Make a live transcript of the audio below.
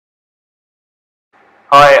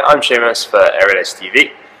Hi, I'm Seamus for Renegade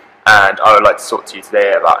TV, and I would like to talk to you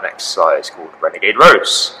today about an exercise called Renegade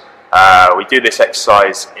rows. We do this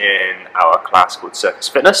exercise in our class called Circus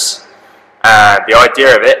Fitness, and the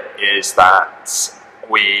idea of it is that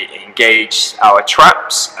we engage our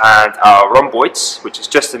traps and our rhomboids, which is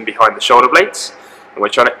just in behind the shoulder blades, and we're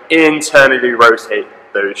trying to internally rotate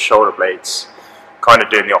those shoulder blades, kind of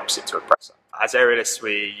doing the opposite to a presser. As aerialists,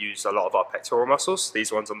 we use a lot of our pectoral muscles,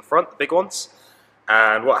 these ones on the front, the big ones.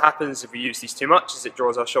 And what happens if we use these too much is it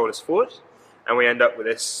draws our shoulders forward, and we end up with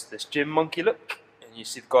this gym monkey look. And you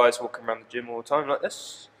see the guys walking around the gym all the time like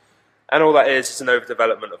this. And all that is an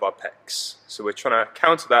overdevelopment of our pecs. So we're trying to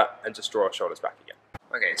counter that and just draw our shoulders back again.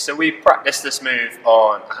 Okay, so we practice this move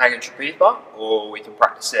on a hanging trapeze bar, or we can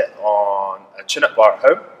practice it on a chin-up bar at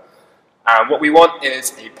home. And what we want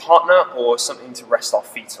is a partner or something to rest our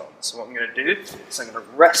feet on. So what I'm going to do is I'm going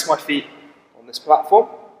to rest my feet on this platform.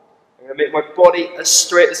 I'm going to make my body as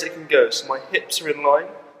straight as it can go. So my hips are in line,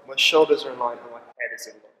 my shoulders are in line, and my head is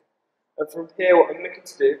in line. And from here, what I'm looking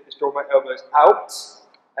to do is draw my elbows out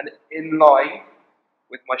and in line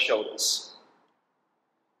with my shoulders.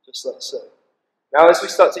 Just like so. Now as we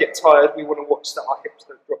start to get tired, we want to watch that our hips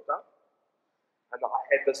don't drop down and that our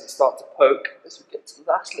head doesn't start to poke as we get to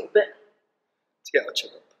the last little bit to get our chin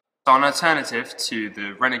up. So an alternative to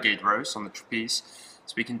the Renegade rows on the trapeze,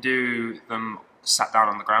 so we can do them sat down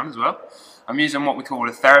on the ground as well. I'm using what we call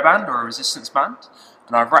a TheraBand or a resistance band,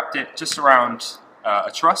 and I've wrapped it just around a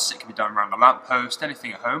truss. It can be done around a lamp post,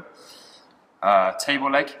 anything at home, table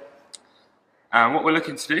leg. And what we're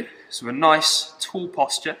looking to do is a nice tall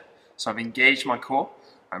posture. So I've engaged my core,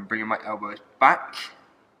 I'm bringing my elbows back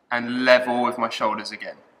and level with my shoulders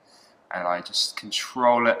again. And I just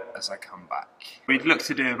control it as I come back. We'd look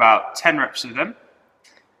to do about 10 reps of them.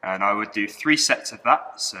 And I would do 3 sets of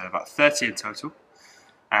that, so about 30 in total.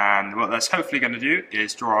 And what that's hopefully going to do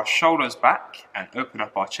is draw our shoulders back and open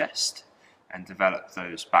up our chest and develop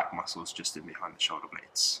those back muscles just in behind the shoulder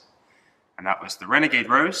blades. And that was the Renegade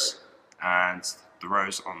rows and the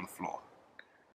rows on the floor.